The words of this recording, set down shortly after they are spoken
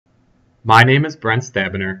My name is Brent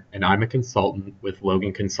Stabiner, and I'm a consultant with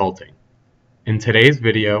Logan Consulting. In today's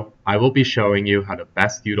video, I will be showing you how to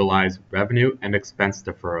best utilize revenue and expense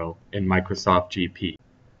deferral in Microsoft GP.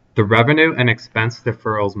 The Revenue and Expense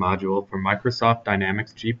Deferrals module for Microsoft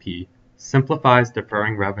Dynamics GP simplifies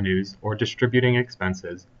deferring revenues or distributing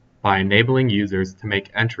expenses by enabling users to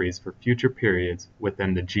make entries for future periods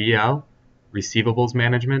within the GL, receivables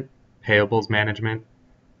management, payables management,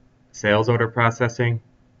 sales order processing,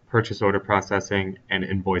 purchase order processing, and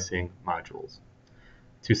invoicing modules.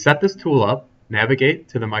 To set this tool up, navigate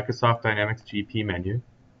to the Microsoft Dynamics GP menu,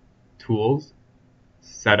 Tools,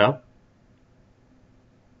 Setup,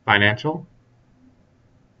 Financial,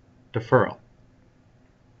 Deferral.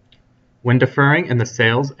 When deferring in the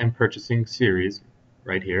sales and purchasing series,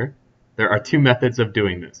 right here, there are two methods of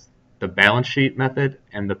doing this, the balance sheet method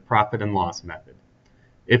and the profit and loss method.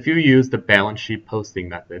 If you use the balance sheet posting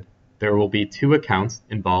method, there will be two accounts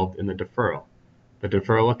involved in the deferral. The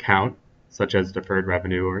deferral account, such as deferred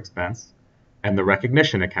revenue or expense, and the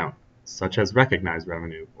recognition account, such as recognized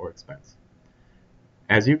revenue or expense.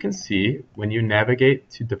 As you can see, when you navigate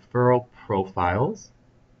to deferral profiles,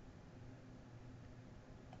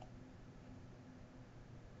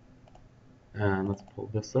 and let's pull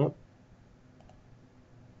this up,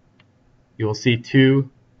 you will see two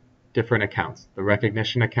different accounts, the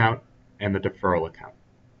recognition account and the deferral account.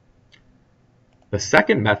 The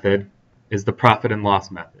second method is the profit and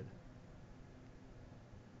loss method.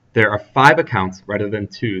 There are 5 accounts rather than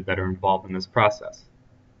 2 that are involved in this process.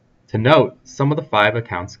 To note, some of the 5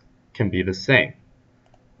 accounts can be the same.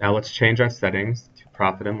 Now let's change our settings to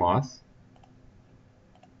profit and loss.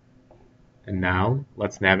 And now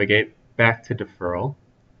let's navigate back to deferral.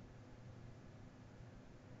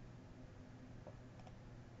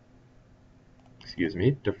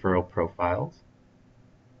 Deferral profiles.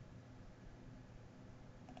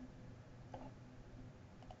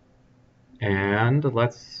 And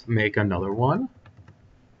let's make another one.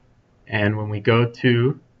 And when we go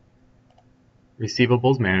to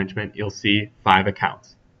receivables management, you'll see 5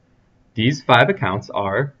 accounts. These 5 accounts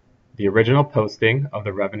are the original posting of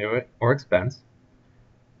the revenue or expense,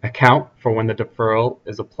 account for when the deferral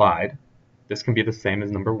is applied. This can be the same as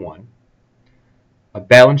number 1. A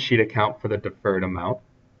balance sheet account for the deferred amount.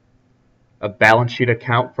 A balance sheet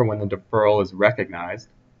account for when the deferral is recognized.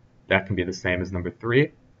 That can be the same as number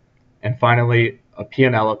 3. And finally, a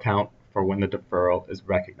P&L account for when the deferral is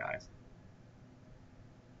recognized.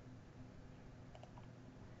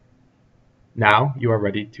 Now you are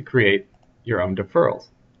ready to create your own deferrals.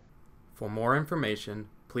 For more information,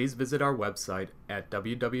 please visit our website at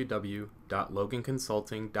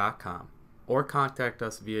www.loganconsulting.com or contact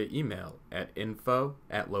us via email at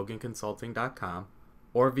info@loganconsulting.com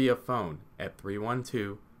or via phone at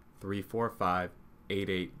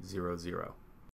 312-345-8800.